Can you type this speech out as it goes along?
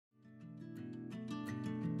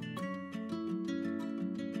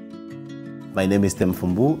My name is Tem Fuh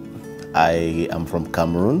Mbuh. I am from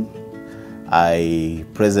Cameroon. I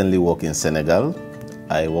presently work in Senegal.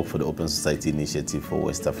 I work for the Open Society Initiative for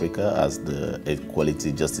West Africa as the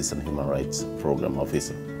Equality, Justice and Human Rights Program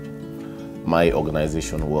Officer. My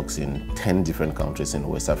organization works in 10 different countries in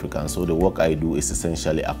West Africa, and so the work I do is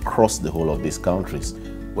essentially across the whole of these countries.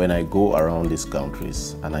 When I go around these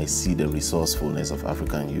countries and I see the resourcefulness of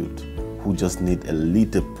African youth who just need a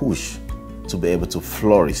little push to be able to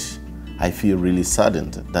flourish, I feel really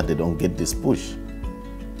saddened that they don't get this push.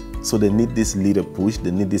 So they need this little push,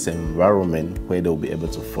 they need this environment where they'll be able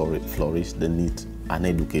to flourish. They need an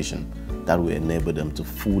education that will enable them to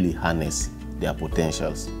fully harness their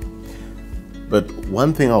potentials. But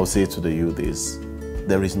one thing I'll say to the youth is,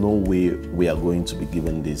 there is no way we are going to be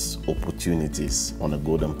given these opportunities on a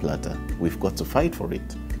golden platter. We've got to fight for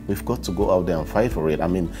it. We've got to go out there and fight for it. I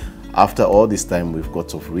mean, after all this time, we've got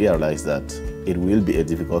to realize that it will be a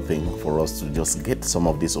difficult thing for us to just get some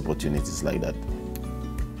of these opportunities like that.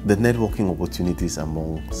 The networking opportunities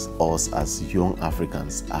amongst us as young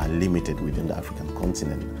Africans are limited within the African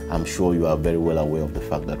continent. I'm sure you are very well aware of the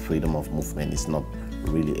fact that freedom of movement is not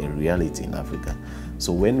really a reality in Africa.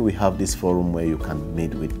 So when we have this forum where you can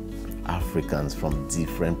meet with Africans from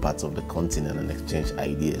different parts of the continent and exchange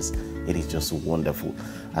ideas, it is just wonderful.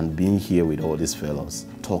 And being here with all these fellows,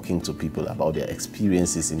 talking to people about their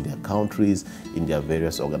experiences in their countries, in their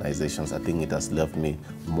various organizations, I think it has left me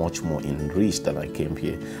much more enriched than I came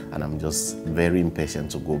here. And I'm just very impatient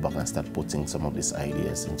to go back and start putting some of these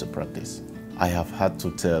ideas into practice. I have had to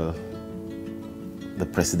tell the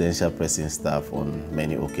presidential pressing staff on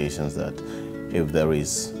many occasions that if there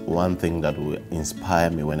is one thing that will inspire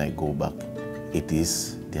me when I go back, it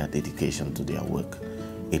is their dedication to their work.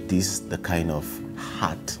 It is the kind of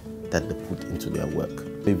heart that they put into their work.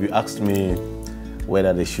 If you asked me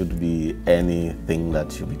whether there should be anything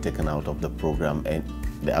that should be taken out of the program, and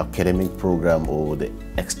the academic program or the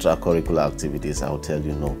extracurricular activities, I'll tell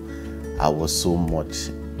you no. I was so much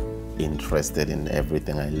interested in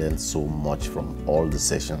everything. I learned so much from all the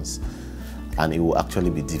sessions, and it will actually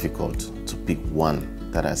be difficult to pick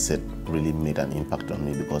one that I said really made an impact on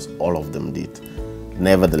me, because all of them did.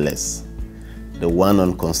 Nevertheless, the one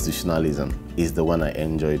on constitutionalism is the one I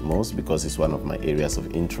enjoyed most, because it's one of my areas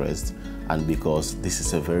of interest and because this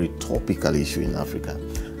is a very topical issue in Africa.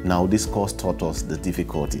 Now, this course taught us the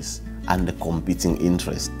difficulties and the competing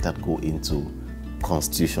interests that go into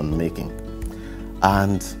constitution making.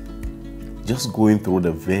 And just going through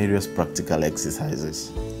the various practical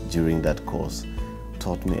exercises during that course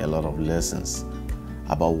taught me a lot of lessons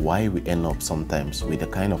about why we end up sometimes with the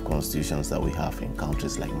kind of constitutions that we have in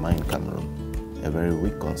countries like mine, Cameroon. A very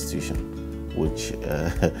weak constitution, which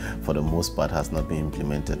for the most part has not been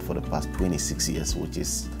implemented for the past 26 years, which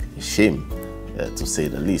is a shame to say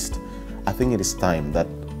the least. I think it is time that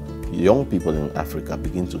young people in Africa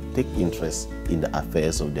begin to take interest in the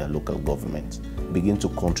affairs of their local government, begin to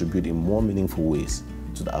contribute in more meaningful ways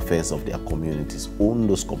to the affairs of their communities, own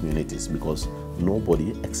those communities, because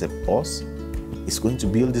nobody except us is going to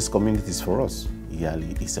build these communities for us.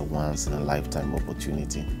 YALI is a once-in-a-lifetime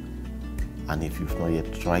opportunity. And if you've not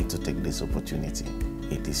yet tried to take this opportunity,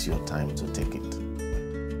 it is your time to take it.